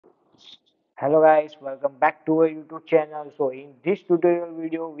Hello guys, welcome back to our YouTube channel. So in this tutorial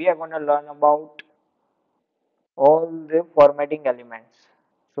video, we are going to learn about all the formatting elements.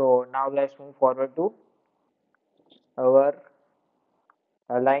 So now let's move forward to our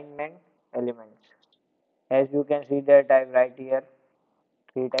alignment elements. As you can see that I write here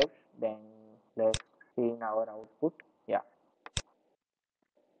three types. Then let's see in our output. Yeah,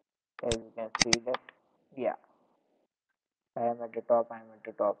 as you can see that. Yeah, I am at the top. I am at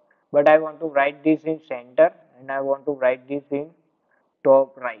the top. But I want to write this in center and I want to write this in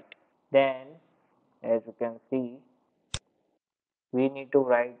top right. Then as you can see we need to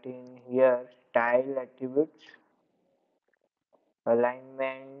write in here style attributes,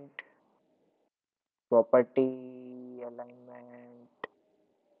 alignment, property, alignment.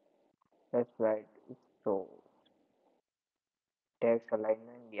 That's right. So text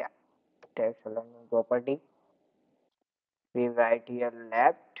alignment, yeah, text alignment property. We write here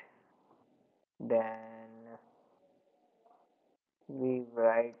left, then we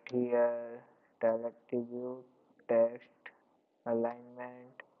write here style attribute, text,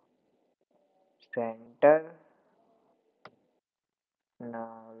 alignment, center.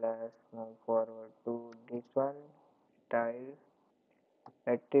 Now let's move forward to this one, style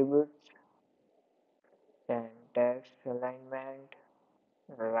attributes, then text alignment,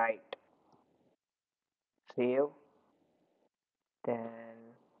 right, save, then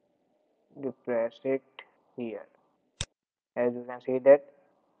refresh it here. As you can see that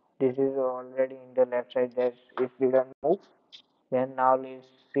this is already in the left side that it didn't move. Then now let's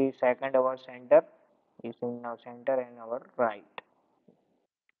see second our center is in our center and our right.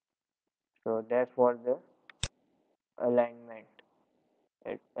 So that's for the alignment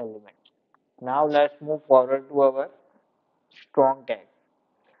elements. Now let's move forward to our strong tag.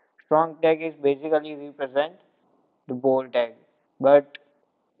 Strong tag is basically represent the bold tag, but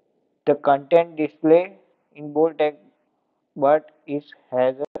the content display in bold tag but it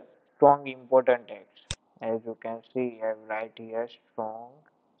has a strong important text. As you can see, I write here strong,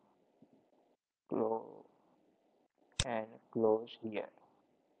 close, and close here.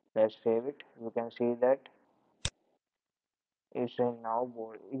 Let's save it. You can see that it's a now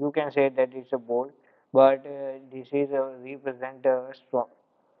bold. You can say that it's a bold, but this is a represent a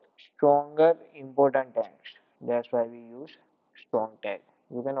stronger important text. That's why we use strong tag.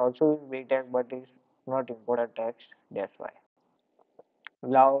 You can also use big tag, but it's not important text. That's why.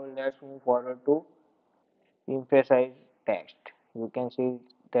 Now let's move forward to emphasize text. You can see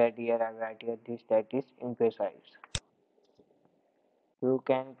that here I write here this that is emphasize. You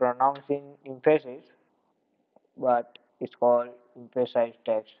can pronounce in emphasis, but it's called emphasize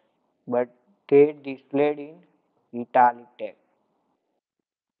text. But they displayed in italic text.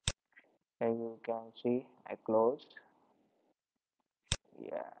 As you can see, I close.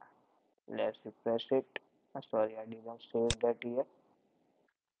 Yeah, let's refresh it. Sorry, I didn't save that here.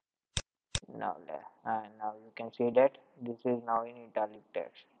 Now you can see that this is now in italic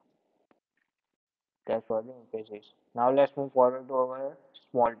text. That's for the emphasis. Now let's move forward to our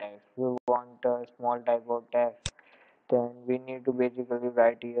small text. We want a small type of text. Then we need to basically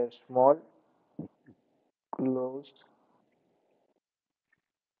write here small, close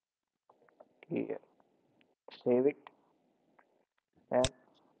here. Save it and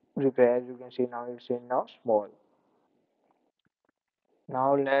repair. As you can see now it's in now small.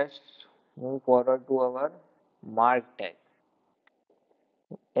 Now let's move forward to our mark tag.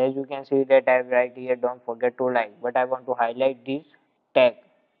 As you can see that I write here don't forget to like, but I want to highlight this tag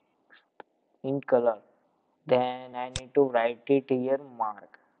in color. Then I need to write it here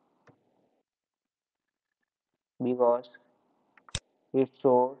mark because it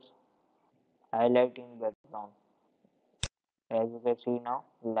shows highlight in background. As you can see now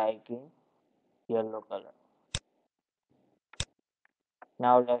like in yellow color.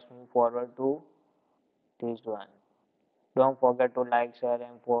 Now let's move forward to this one. Don't forget to like, share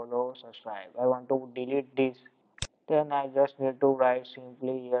and follow, subscribe. I want to delete this. Then I just need to write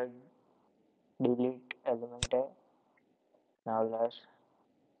simply here delete element tag. Now let's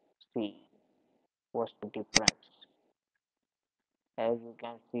see what's the difference. As you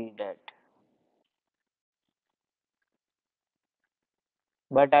can see that.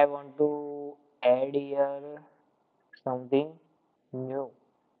 But I want to add here something new.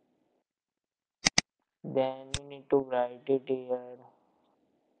 Then we need to write it here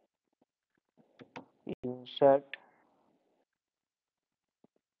insert,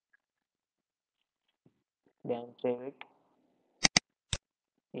 then save it.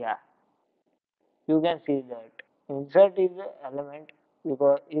 Yeah, you can see that insert is an element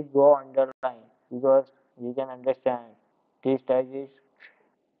because it go underline because you can understand this tag is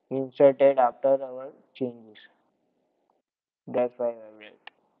inserted after our changes. That's why I read.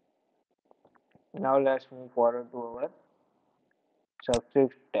 Now let's move forward to our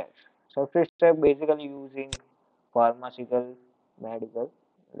subscript tags. Subscript tag basically used in pharmaceutical, medical.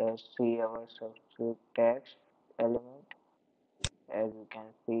 Let's see our subscript tags element. As you can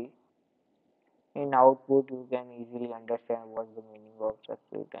see in output, you can easily understand what's the meaning of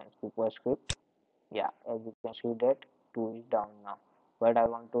subscript and superscript. Yeah, as you can see that 2 is down now. But I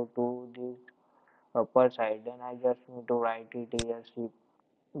want to do this upper side, then I just need to write it here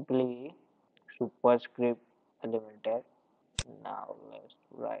simply superscript element tag. Now let's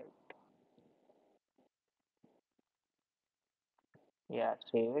write, yeah,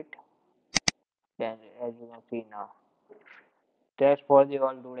 save it. Then as you can see now. That's for the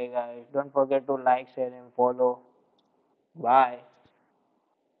all today guys. Don't forget to like, share and follow. Bye.